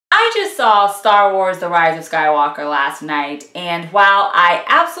I just saw Star Wars The Rise of Skywalker last night, and while I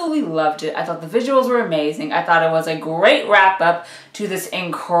absolutely loved it, I thought the visuals were amazing, I thought it was a great wrap-up to this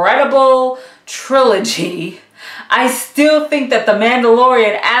incredible trilogy, I still think that The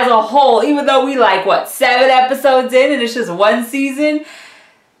Mandalorian as a whole, even though we like, what, 7 episodes in and it's just 1 season,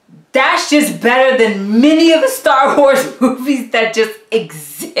 that's just better than many of the Star Wars movies that just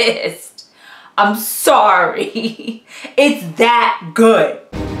exist. I'm sorry. It's that good.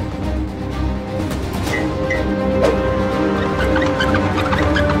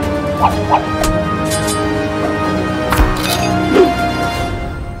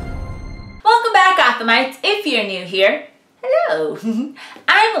 Welcome back, Gothamites. If you're new here, hello.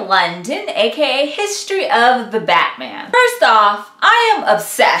 I'm London, aka History of the Batman. First off, I am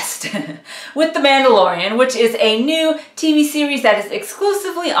obsessed with The Mandalorian, which is a new TV series that is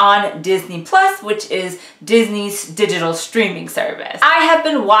exclusively on Disney Plus, which is Disney's digital streaming service. I have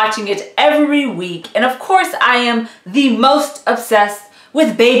been watching it every week, and of course I am the most obsessed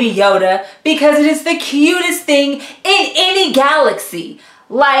with Baby Yoda because it is the cutest thing in any galaxy.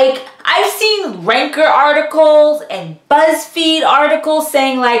 Like, I've seen Ranker articles and BuzzFeed articles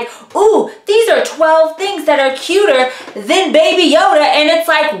saying like, ooh, these are 12 things that are cuter than Baby Yoda. And it's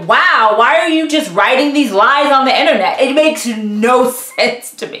like, wow, why are you just writing these lies on the internet? It makes no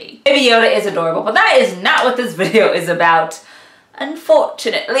sense to me. Baby Yoda is adorable, but that is not what this video is about,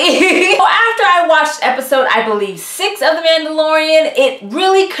 unfortunately. So after I watched episode, I believe 6 of The Mandalorian, it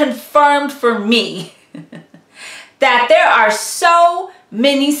really confirmed for me that there are so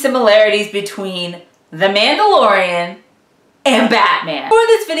many similarities between The Mandalorian and Batman. For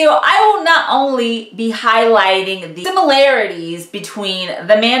this video, I will not only be highlighting the similarities between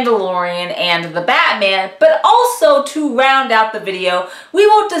The Mandalorian and the Batman, but also to round out the video, we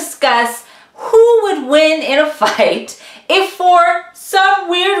will discuss who would win in a fight if for some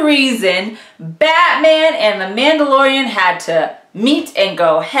weird reason Batman and the Mandalorian had to meet and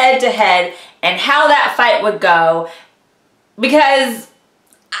go head to head, and how that fight would go, because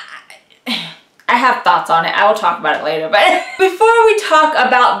I have thoughts on it. I will talk about it later. But before we talk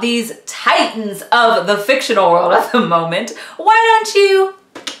about these titans of the fictional world at the moment, why don't you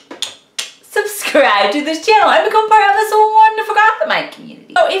subscribe to this channel and become part of this wonderful Gothamite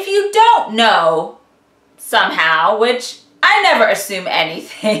community? So if you don't know somehow, which I never assume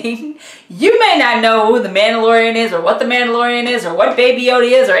anything, you may not know who the Mandalorian is or what the Mandalorian is or what Baby Yoda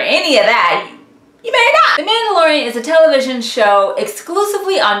is or any of that. You may not. The Mandalorian is a television show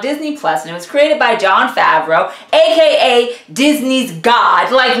exclusively on Disney Plus, and it was created by Jon Favreau, aka Disney's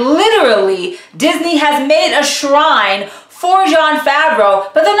God. Like, literally, Disney has made a shrine for Jon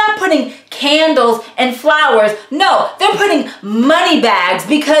Favreau, but they're not putting candles and flowers. No, they're putting money bags,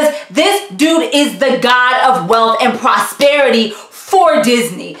 because this dude is the god of wealth and prosperity for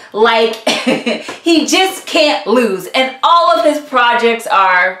Disney. Like, he just can't lose, and all of his projects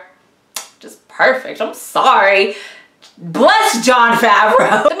are just perfect. I'm sorry. Bless Jon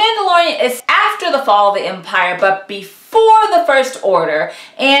Favreau. The Mandalorian is after the fall of the Empire, but before the First Order,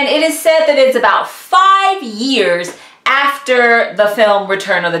 and it is said that it's about 5 years after the film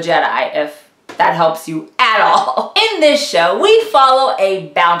Return of the Jedi, if that helps you at all. In this show, we follow a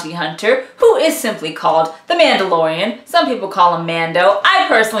bounty hunter who is simply called the Mandalorian. Some people call him Mando. I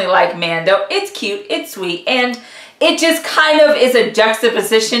personally like Mando. It's cute, it's sweet, and it just kind of is a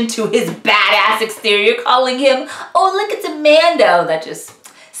juxtaposition to his badass exterior, calling him, oh, look, it's a Mando. That just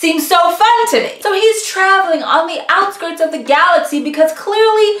seems so fun to me. So he's traveling on the outskirts of the galaxy because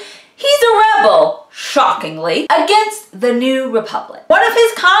clearly he's a rebel, shockingly, against the New Republic. One of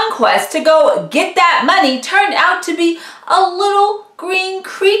his conquests to go get that money turned out to be a little green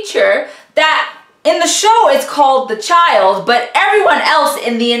creature that in the show it's called the Child, but everyone else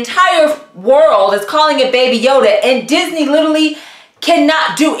in the entire world is calling it Baby Yoda, and Disney literally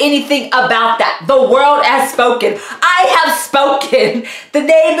cannot do anything about that. The world has spoken. I have spoken. The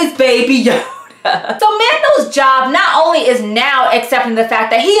name is Baby Yoda. So Mando's job not only is now accepting the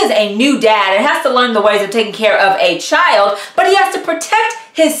fact that he is a new dad and has to learn the ways of taking care of a child, but he has to protect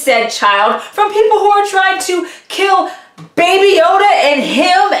his said child from people who are trying to kill Baby Yoda and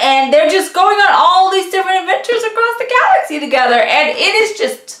him, and they're just going on all these different adventures across the galaxy together, and it is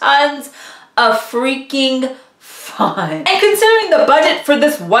just tons of freaking fun. And considering the budget for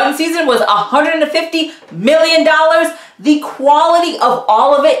this one season was $150 million, the quality of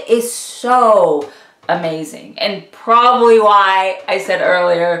all of it is so amazing, and probably why I said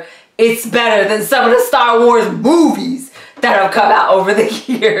earlier it's better than some of the Star Wars movies that have come out over the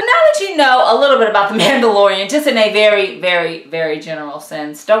years. Now that you know a little bit about The Mandalorian, just in a very, very, very general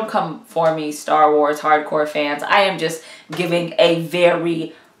sense, don't come for me, Star Wars hardcore fans. I am just giving a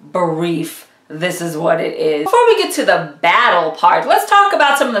very brief, this is what it is. Before we get to the battle part, let's talk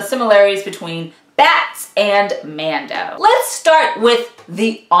about some of the similarities between Bats and Mando. Let's start with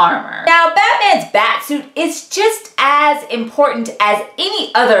the armor. Now, Batman's batsuit is just as important as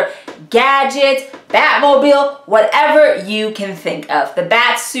any other gadget, Batmobile, whatever you can think of. The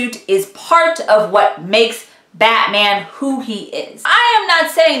batsuit is part of what makes Batman who he is. I am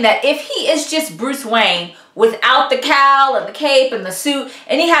not saying that if he is just Bruce Wayne without the cowl and the cape and the suit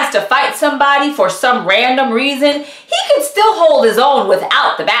and he has to fight somebody for some random reason, he can still hold his own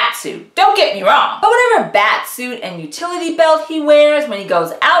without the batsuit. Don't get me wrong. But whatever batsuit and utility belt he wears when he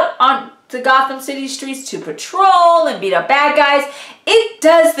goes out on the Gotham City streets to patrol and beat up bad guys, it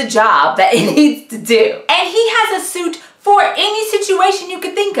does the job that it needs to do. And he has a suit for any situation you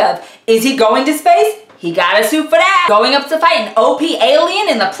could think of. Is he going to space? He got a suit for that. Going up to fight an OP alien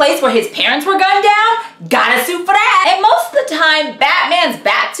in the place where his parents were gunned down? Got a suit for that. And most of the time, Batman's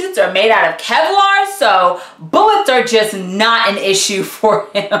batsuits are made out of Kevlar, so bullets are just not an issue for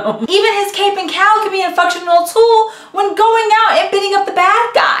him. Even his cape and cowl can be a functional tool when going out and beating up the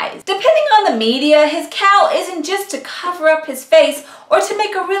bad guys. Depending on the media, his cowl isn't just to cover up his face or to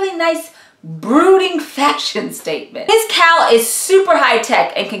make a really nice brooding fashion statement. His cowl is super high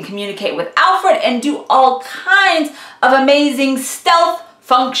tech and can communicate with Alfred and do all kinds of amazing stealth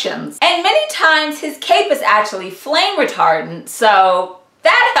functions. And many times his cape is actually flame retardant, so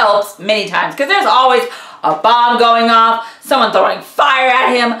that helps many times because there's always a bomb going off, someone throwing fire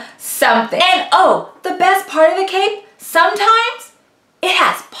at him, something. And oh, the best part of the cape, sometimes it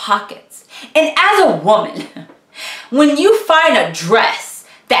has pockets. And as a woman, when you find a dress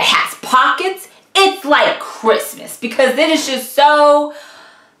that has pockets, it's like Christmas because it is just so,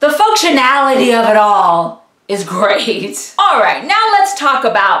 the functionality of it all is great. All right, now let's talk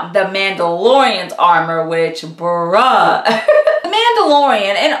about the Mandalorian's armor, which bruh. The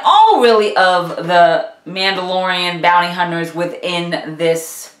Mandalorian and all really of the Mandalorian bounty hunters within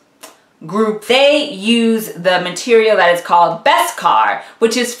this group, they use the material that is called Beskar,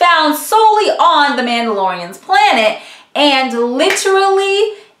 which is found solely on the Mandalorian's planet. And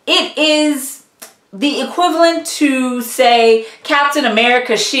literally, it is the equivalent to, say, Captain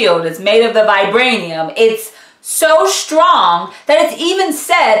America's shield. It's made of the vibranium. It's so strong that it's even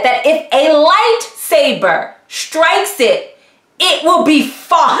said that if a lightsaber strikes it, it will be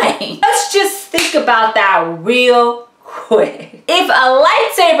fine. Let's just think about that real quick. If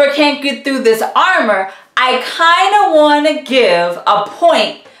a lightsaber can't get through this armor, I kind of want to give a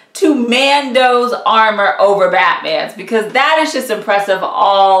point to Mando's armor over Batman's because that is just impressive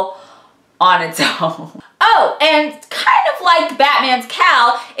all on its own. Oh, and kind of like Batman's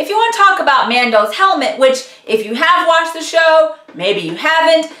cowl, if you want to talk about Mando's helmet, which if you have watched the show, maybe you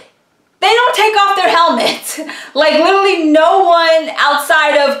haven't, they don't take off their helmets. Like literally no one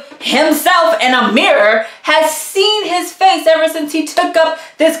outside of himself and a mirror has seen his face ever since he took up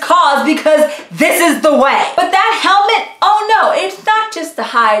this cause because this is the way. But that helmet, oh no, it's not just to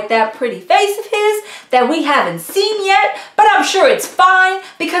hide that pretty face of his that we haven't seen yet, but I'm sure it's fine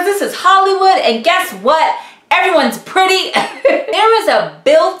because this is Hollywood and guess what? Everyone's pretty. There is a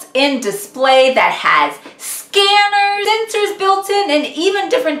built-in display that has scanners, sensors built in, and even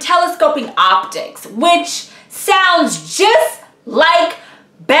different telescoping optics, which sounds just like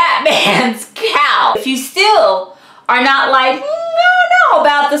Batman's cowl. If you still are not like, no,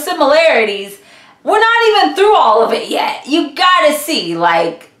 about the similarities, we're not even through all of it yet. You gotta see,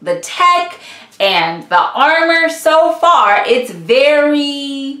 like, the tech and the armor so far, it's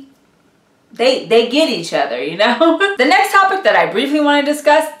very... They get each other, you know? The next topic that I briefly want to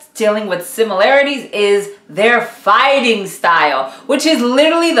discuss dealing with similarities is their fighting style, which is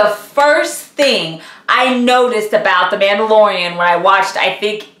literally the first thing I noticed about The Mandalorian when I watched, I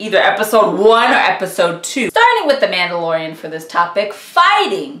think, either episode 1 or episode 2. Starting with The Mandalorian for this topic,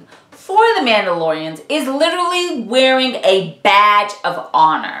 fighting for the Mandalorians is literally wearing a badge of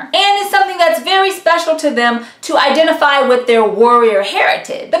honor. And it's something that's very special to them to identify with their warrior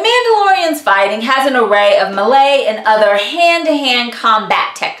heritage. The Mandalorians fighting has an array of melee and other hand-to-hand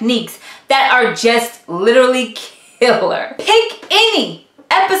combat techniques that are just literally killer. Pick any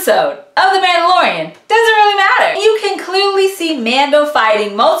episode of The Mandalorian, doesn't really matter. You can clearly see Mando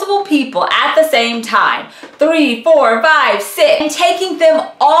fighting multiple people at the same time, 3, 4, 5, 6, and taking them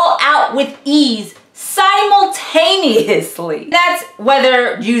all out with ease simultaneously. That's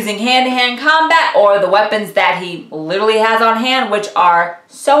whether using hand-to-hand combat or the weapons that he literally has on hand, which are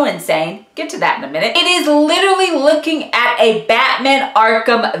so insane. Get to that in a minute. It is literally looking at a Batman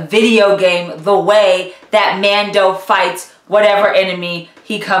Arkham video game the way that Mando fights whatever enemy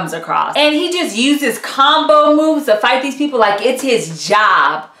he comes across. And he just uses combo moves to fight these people like it's his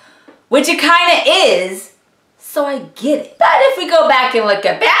job which it kind of is, so I get it. But if we go back and look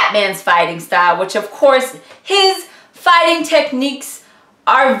at Batman's fighting style, which of course his fighting techniques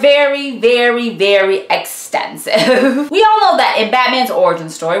are very, very, very extensive. We all know that in Batman's origin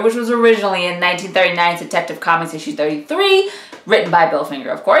story, which was originally in 1939's Detective Comics issue 33, written by Bill Finger,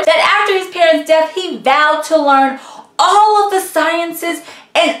 of course, that after his parents' death, he vowed to learn all of the sciences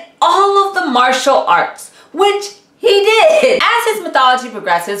and all of the martial arts, which he did. As his mythology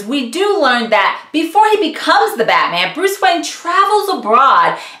progresses, we do learn that before he becomes the Batman, Bruce Wayne travels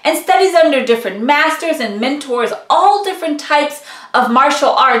abroad and studies under different masters and mentors all different types of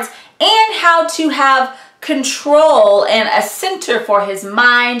martial arts and how to have control and a center for his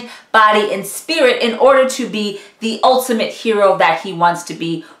mind, body, and spirit in order to be the ultimate hero that he wants to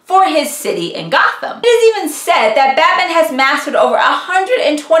be for his city in Gotham. It is even said that Batman has mastered over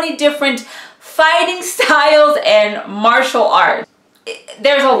 120 different fighting styles and martial arts.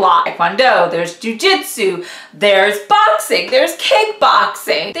 There's a lot. Taekwondo, there's jiu-jitsu, there's boxing, there's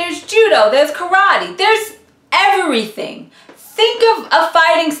kickboxing, there's judo, there's karate, there's everything. Think of a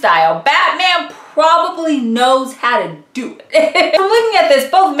fighting style. Batman probably knows how to do it. From looking at this,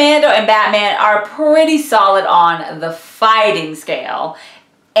 both Mando and Batman are pretty solid on the fighting scale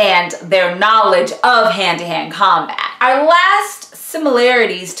and their knowledge of hand-to-hand combat. Our last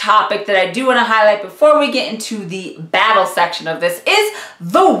similarities topic that I do want to highlight before we get into the battle section of this is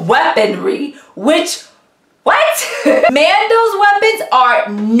the weaponry, which, what? Mando's weapons are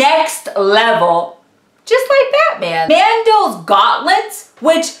next level, just like Batman. Mando's gauntlets,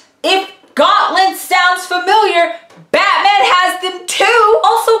 which if gauntlets sounds familiar, Batman has them too,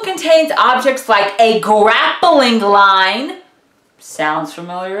 also contains objects like a grappling line, sounds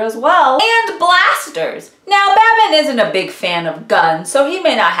familiar as well, and blasters. Now, Batman isn't a big fan of guns, so he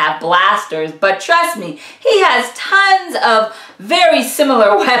may not have blasters, but trust me, he has tons of very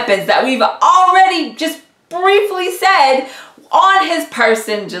similar weapons that we've already just briefly said on his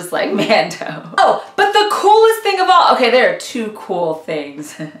person, just like Mando. Oh, but the coolest thing of all, okay, there are two cool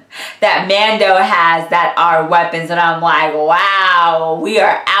things that Mando has that are weapons, and I'm like, wow, we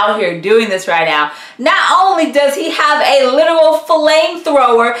are out here doing this right now. Not only does he have a literal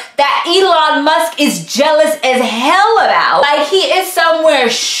flamethrower that Elon Musk is jealous as hell about, like he is somewhere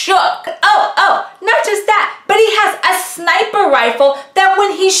shook. Oh, not just that, but he has a sniper rifle that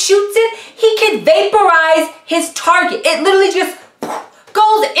when he shoots it, he can vaporize his target. It literally just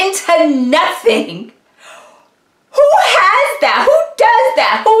goes into nothing. Who has that? Who does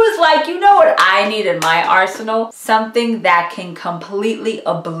that? Who is like, you know what I need in my arsenal? Something that can completely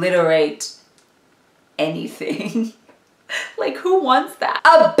obliterate anything. Like, who wants that?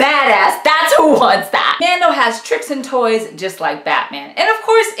 A badass, that's who wants that. Mando has tricks and toys just like Batman. And of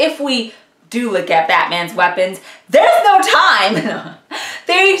course, if we do look at Batman's weapons, there's no time.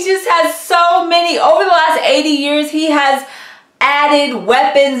 He just has so many. Over the last 80 years, he has added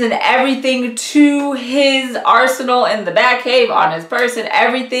weapons and everything to his arsenal in the Batcave, on his person,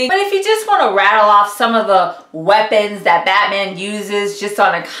 everything. But if you just want to rattle off some of the weapons that Batman uses just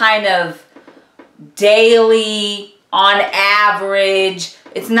on a kind of daily, on average,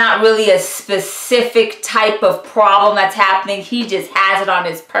 it's not really a specific type of problem that's happening. He just has it on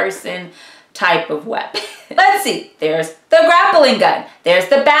his person type of weapon. Let's see. There's the grappling gun. There's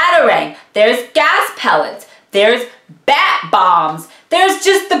the batarang. There's gas pellets. There's bat bombs. There's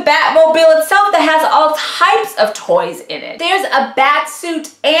just the Batmobile itself that has all types of toys in it. There's a bat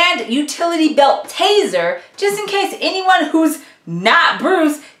suit and utility belt taser, just in case anyone who's not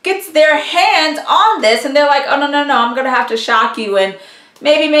Bruce gets their hands on this and they're like, oh, no, I'm gonna have to shock you and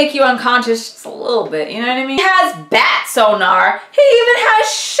maybe make you unconscious just a little bit, you know what I mean? He has bat sonar. He even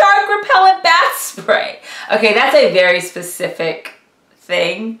has shark repellent bat spray. Okay, that's a very specific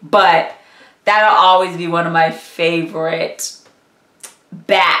thing, but that'll always be one of my favorite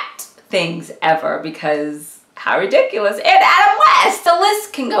bat things ever because how ridiculous. And Adam West! The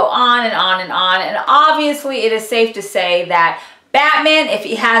list can go on and on and on, and obviously it is safe to say that Batman, if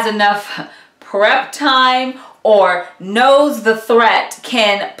he has enough prep time or knows the threat,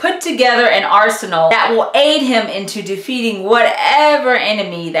 can put together an arsenal that will aid him into defeating whatever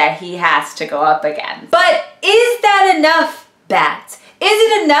enemy that he has to go up against. But is that enough, Bats? Is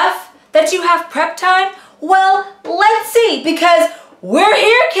it enough that you have prep time? Well, let's see, because we're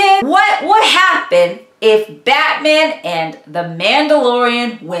here, kids. What would happen if Batman and the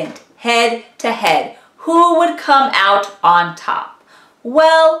Mandalorian went head to head? Who would come out on top?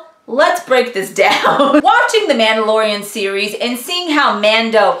 Well, let's break this down. Watching the Mandalorian series and seeing how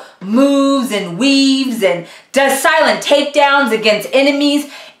Mando moves and weaves and does silent takedowns against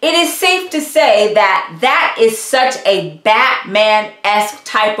enemies, it is safe to say that that is such a Batman-esque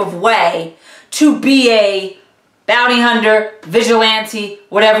type of way to be a bounty hunter, vigilante,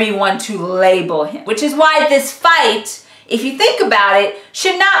 whatever you want to label him. Which is why this fight, if you think about it,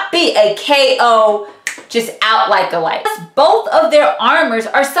 should not be a KO just out like a light. Both of their armors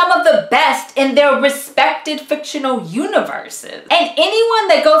are some of the best in their respected fictional universes. And anyone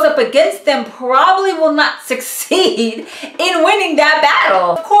that goes up against them probably will not succeed in winning that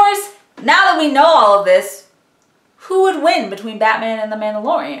battle. Of course, now that we know all of this, who would win between Batman and the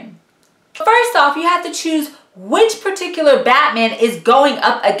Mandalorian? First off, you have to choose which particular Batman is going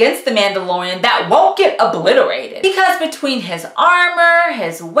up against the Mandalorian that won't get obliterated. Because between his armor,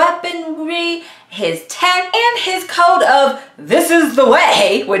 his weaponry, his tech, and his code of "this is the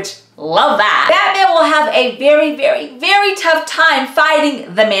way," which love that, Batman will have a very, very, very tough time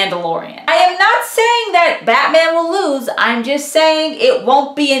fighting the Mandalorian. I am not saying that Batman will lose. I'm just saying it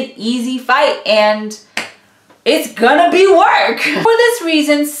won't be an easy fight, and it's gonna be work. For this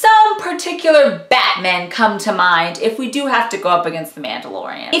reason, some particular Batmen come to mind if we do have to go up against the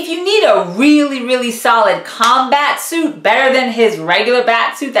Mandalorian. If you need a really, really solid combat suit, better than his regular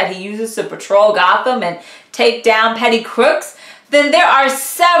bat suit that he uses to patrol Gotham and take down petty crooks, then there are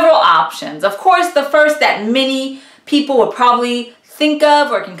several options. Of course, the first that many people would probably think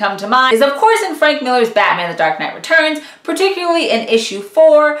of or can come to mind is of course in Frank Miller's Batman The Dark Knight Returns, particularly in issue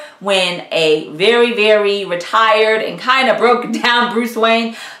 4 when a very, very retired and kind of broken down Bruce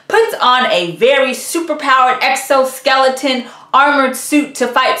Wayne puts on a very superpowered exoskeleton armored suit to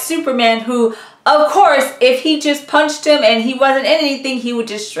fight Superman, who of course if he just punched him and he wasn't in anything, he would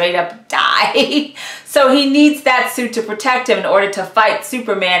just straight up die. So he needs that suit to protect him in order to fight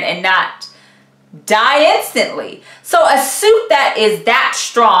Superman and not die instantly. So a suit that is that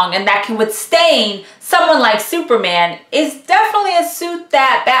strong and that can withstand someone like Superman is definitely a suit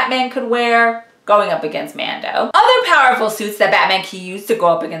that Batman could wear going up against Mando. Other powerful suits that Batman can use to go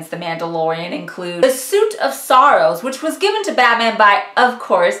up against the Mandalorian include the Suit of Sorrows, which was given to Batman by, of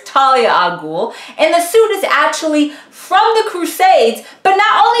course, Talia al Ghul. And the suit is actually from the Crusades, but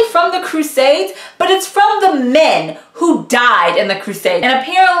not only from the Crusades, but it's from the men who died in the Crusades. And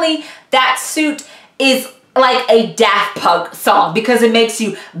apparently that suit is like a Daft Punk song because it makes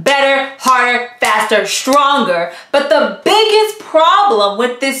you better, harder, faster, stronger. But the biggest problem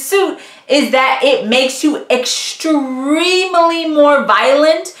with this suit is that it makes you extremely more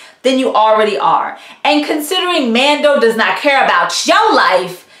violent than you already are. And considering Mando does not care about your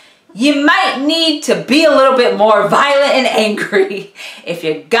life, you might need to be a little bit more violent and angry if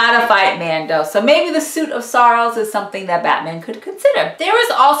you gotta fight Mando. So maybe the Suit of Sorrows is something that Batman could consider. There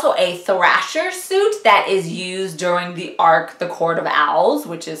is also a Thrasher suit that is used during the arc The Court of Owls,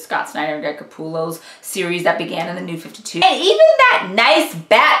 which is Scott Snyder and Greg Capullo's series that began in the New 52. And even that nice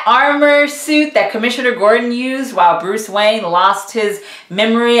bat armor suit that Commissioner Gordon used while Bruce Wayne lost his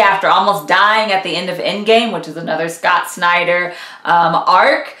memory after almost dying at the end of Endgame, which is another Scott Snyder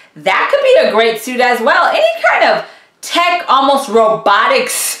arc. That could be a great suit as well. Any kind of tech, almost robotic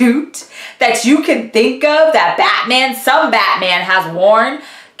suit that you can think of that some Batman has worn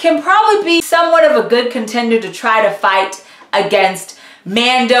can probably be somewhat of a good contender to try to fight against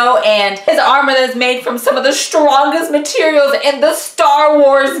Mando and his armor that is made from some of the strongest materials in the Star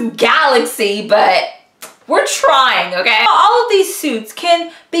Wars galaxy, but we're trying, okay? All of these suits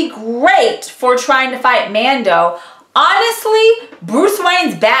can be great for trying to fight Mando. Honestly, Bruce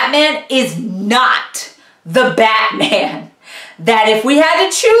Wayne's Batman is not the Batman that if we had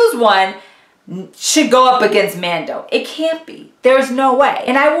to choose one should go up against Mando. It can't be. There's no way.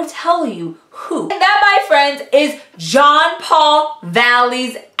 And I will tell you who. And that, my friends, is John Paul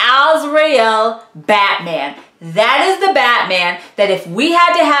Valley's Azrael Batman. That is the Batman that if we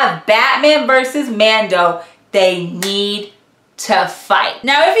had to have Batman versus Mando, they need to fight.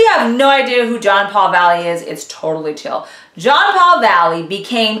 Now, if you have no idea who John Paul Valley is, it's totally chill. John Paul Valley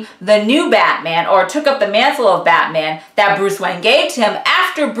became the new Batman, or took up the mantle of Batman that Bruce Wayne gave to him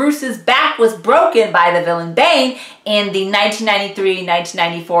after Bruce's back was broken by the villain Bane in the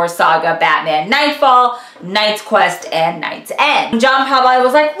 1993-1994 saga Batman Nightfall, Knight's Quest, and Knight's End. John Paul Valley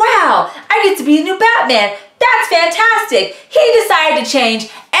was like, wow, I get to be the new Batman. That's fantastic. He decided to change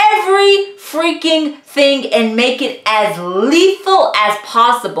every freaking thing and make it as lethal as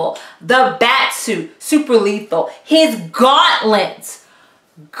possible. The bat suit, super lethal. His gauntlets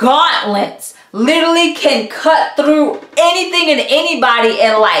literally can cut through anything and anybody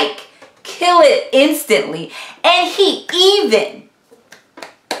and like kill it instantly. And he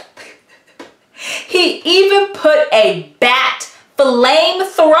even put a bat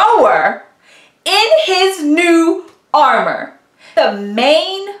flamethrower in his new armor. The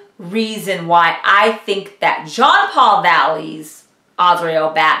main reason why I think that John Paul Valley's Azrael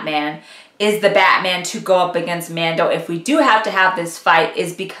Batman is the Batman to go up against Mando if we do have to have this fight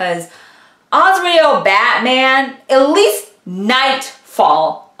is because Azrael Batman, at least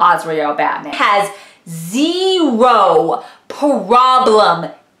Nightfall Azrael Batman, has zero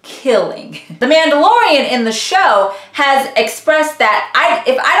problem killing. The Mandalorian in the show has expressed that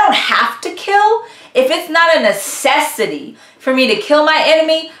if I don't have to kill, if it's not a necessity for me to kill my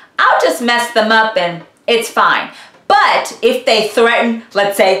enemy, I'll just mess them up and it's fine. But if they threaten,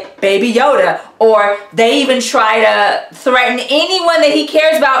 let's say, Baby Yoda, or they even try to threaten anyone that he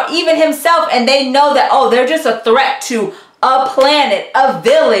cares about, even himself, and they know that, oh, they're just a threat to a planet, a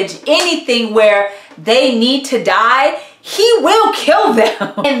village, anything where they need to die, he will kill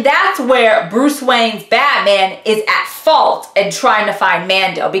them. And that's where Bruce Wayne's Batman is at fault in trying to find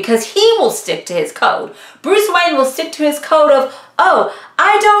Mando, because he will stick to his code. Bruce Wayne will stick to his code of, oh,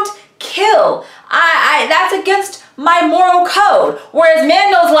 I don't kill. That's against my moral code. Whereas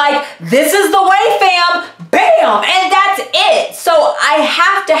Mando's like, this is the way, fam. Bam! And that's it. So I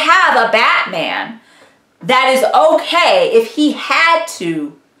have to have a Batman that is okay if he had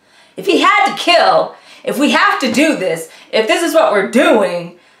to kill, if we have to do this, if this is what we're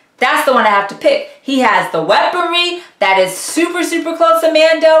doing, that's the one I have to pick. He has the weaponry that is super, super close to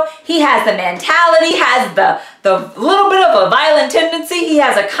Mando. He has the mentality, has the little bit of a violent tendency. He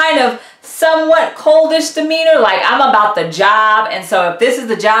has a kind of somewhat coldish demeanor, like I'm about the job, and so if this is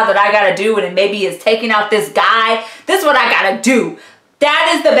the job that I gotta do and it maybe is taking out this guy, this is what I gotta do.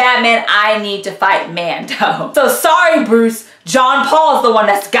 That is the Batman I need to fight Mando. So sorry, Bruce, John Paul's the one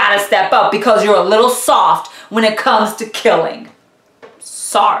that's gotta step up because you're a little soft when it comes to killing.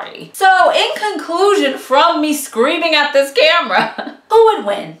 Sorry. So in conclusion from me screaming at this camera, who would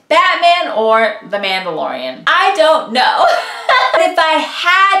win, Batman or the Mandalorian? I don't know. But if I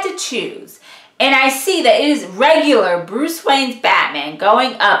had to choose, and I see that it is regular Bruce Wayne's Batman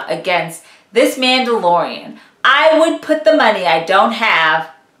going up against this Mandalorian, I would put the money I don't have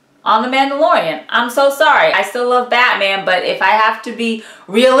on the Mandalorian. I'm so sorry. I still love Batman, but if I have to be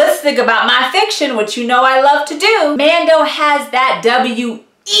realistic about my fiction, which you know I love to do, Mando has that W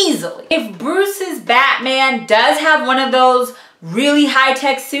easily. If Bruce's Batman does have one of those really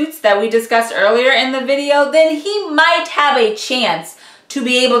high-tech suits that we discussed earlier in the video, then he might have a chance to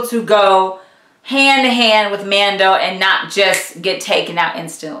be able to go hand-to-hand with Mando and not just get taken out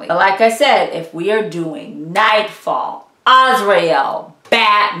instantly. But like I said, if we are doing Nightfall, Azrael,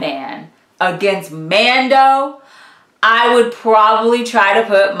 Batman against Mando, I would probably try to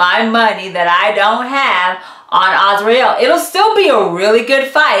put my money that I don't have on Azrael. It'll still be a really good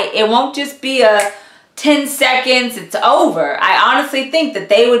fight. It won't just be a 10 seconds, it's over. I honestly think that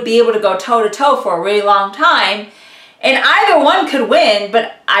they would be able to go toe-to-toe for a really long time, and either one could win,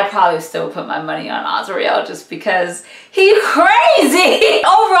 but I probably still put my money on Azrael just because he's crazy.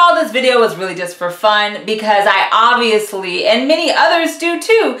 Overall, this video was really just for fun because I obviously, and many others do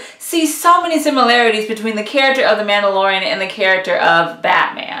too, see so many similarities between the character of the Mandalorian and the character of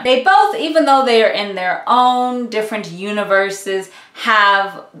Batman. They both, even though they are in their own different universes,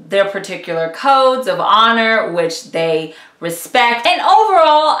 have their particular codes of honor, which they respect. And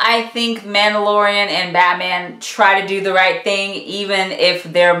overall, I think Mandalorian and Batman try to do the right thing, even if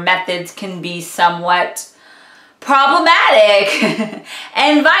their methods can be somewhat problematic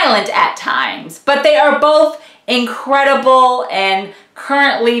and violent at times. But they are both incredible and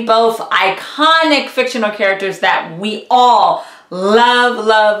currently both iconic fictional characters that we all love,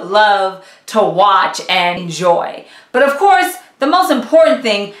 love, love to watch and enjoy. But of course, the most important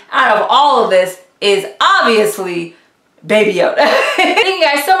thing out of all of this is obviously Baby Yoda. Thank you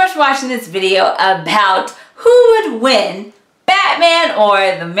guys so much for watching this video about who would win, Batman or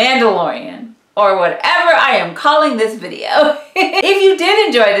the Mandalorian, or whatever I am calling this video. If you did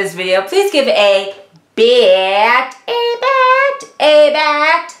enjoy this video, please give a big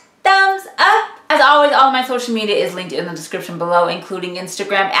thumbs up. As always, all of my social media is linked in the description below, including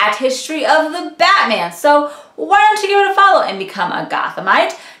Instagram at History of the Batman. So why don't you give it a follow and become a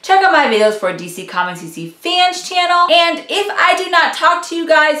Gothamite? Check out my videos for DC Comics DC Fans channel. And if I do not talk to you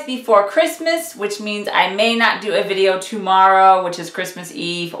guys before Christmas, which means I may not do a video tomorrow, which is Christmas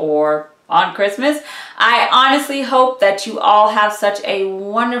Eve or on Christmas, I honestly hope that you all have such a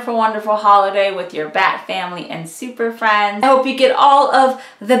wonderful, wonderful holiday with your Bat family and super friends. I hope you get all of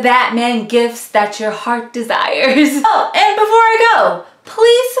the Batman gifts that your heart desires. Oh, and before I go,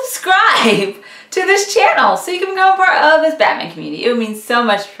 please subscribe to this channel so you can become a part of this Batman community. It would mean so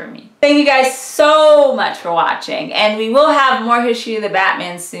much for me. Thank you guys so much for watching, and we will have more History of the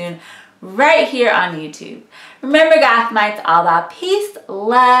Batman soon right here on YouTube. Remember, Gothamites, all about peace,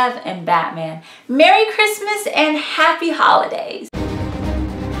 love, and Batman. Merry Christmas and happy holidays.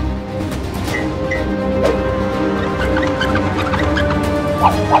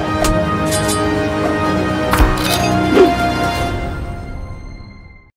 What?